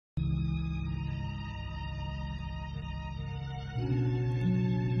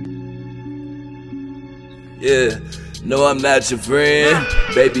Yeah, no, I'm not your friend.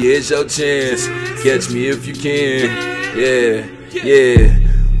 Baby, here's your chance. Catch me if you can. Yeah.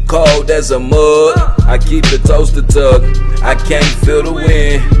 Cold as a mug. I keep the toaster tucked. I can't feel the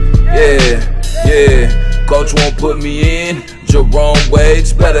wind. Yeah. Coach won't put me in. Jerome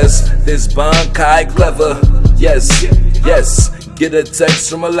Wage better. This Bonkai clever. Yes. Get a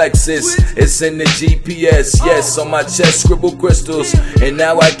text from Alexis, it's in the GPS, yes, on my chest scribble crystals, and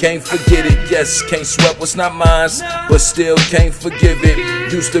now I can't forget it, yes, can't sweat what's not mine, but still can't forgive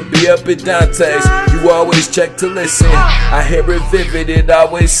it. Used to be up at Dante's, you always check to listen, I hear it vivid, it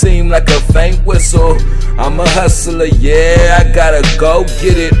always seemed like a faint whistle. I'm a hustler, yeah, I gotta go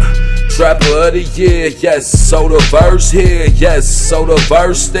get it. Trapper of the year, yes, so the verse here, yes, so the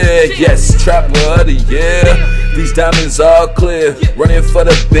verse there, yes, Trapper of the year. These diamonds all clear, running for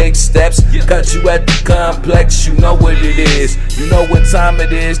the big steps. Cut you at the complex, you know what it is. You know what time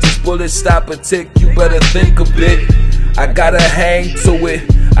it is, these bullets stop a tick, you better think a bit. I gotta hang to it,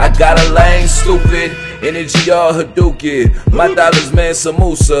 I got a lane stupid. Energy all Hadouken, my dollars man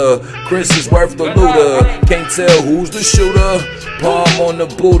Samosa. Chris is worth the looter, can't tell who's the shooter. Palm on the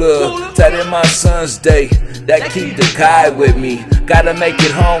Buddha, tatted my son's day. That keep the guy with me, gotta make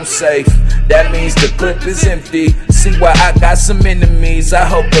it home safe. That means the clip is empty. See why I got some enemies, I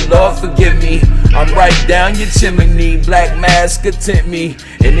hope the Lord forgive me. I'm right down your chimney, black mask attempt me,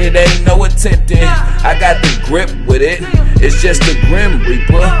 and it ain't no attempting. I got the grip with it, it's just a grim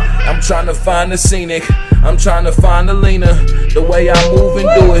reaper. I'm trying to find the scenic, I'm trying to find the leaner, the way I move and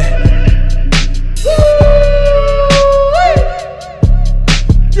do it.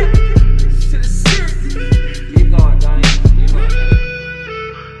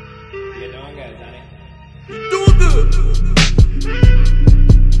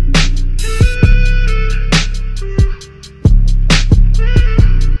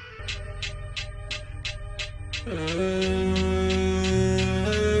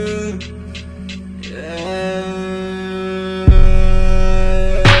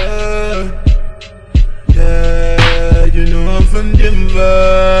 You know I'm from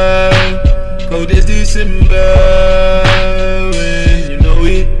Denver, cold as December, when you know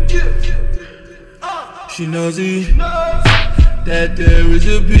it. She knows it, that there is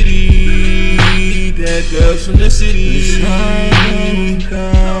a pity, that girl's from the city.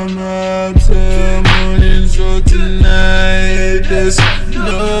 Come up till morning, so tonight there's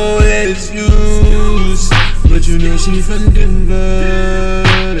no excuse. But you know she from Denver,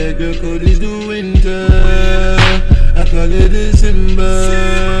 that girl cold as the winter. I call it December.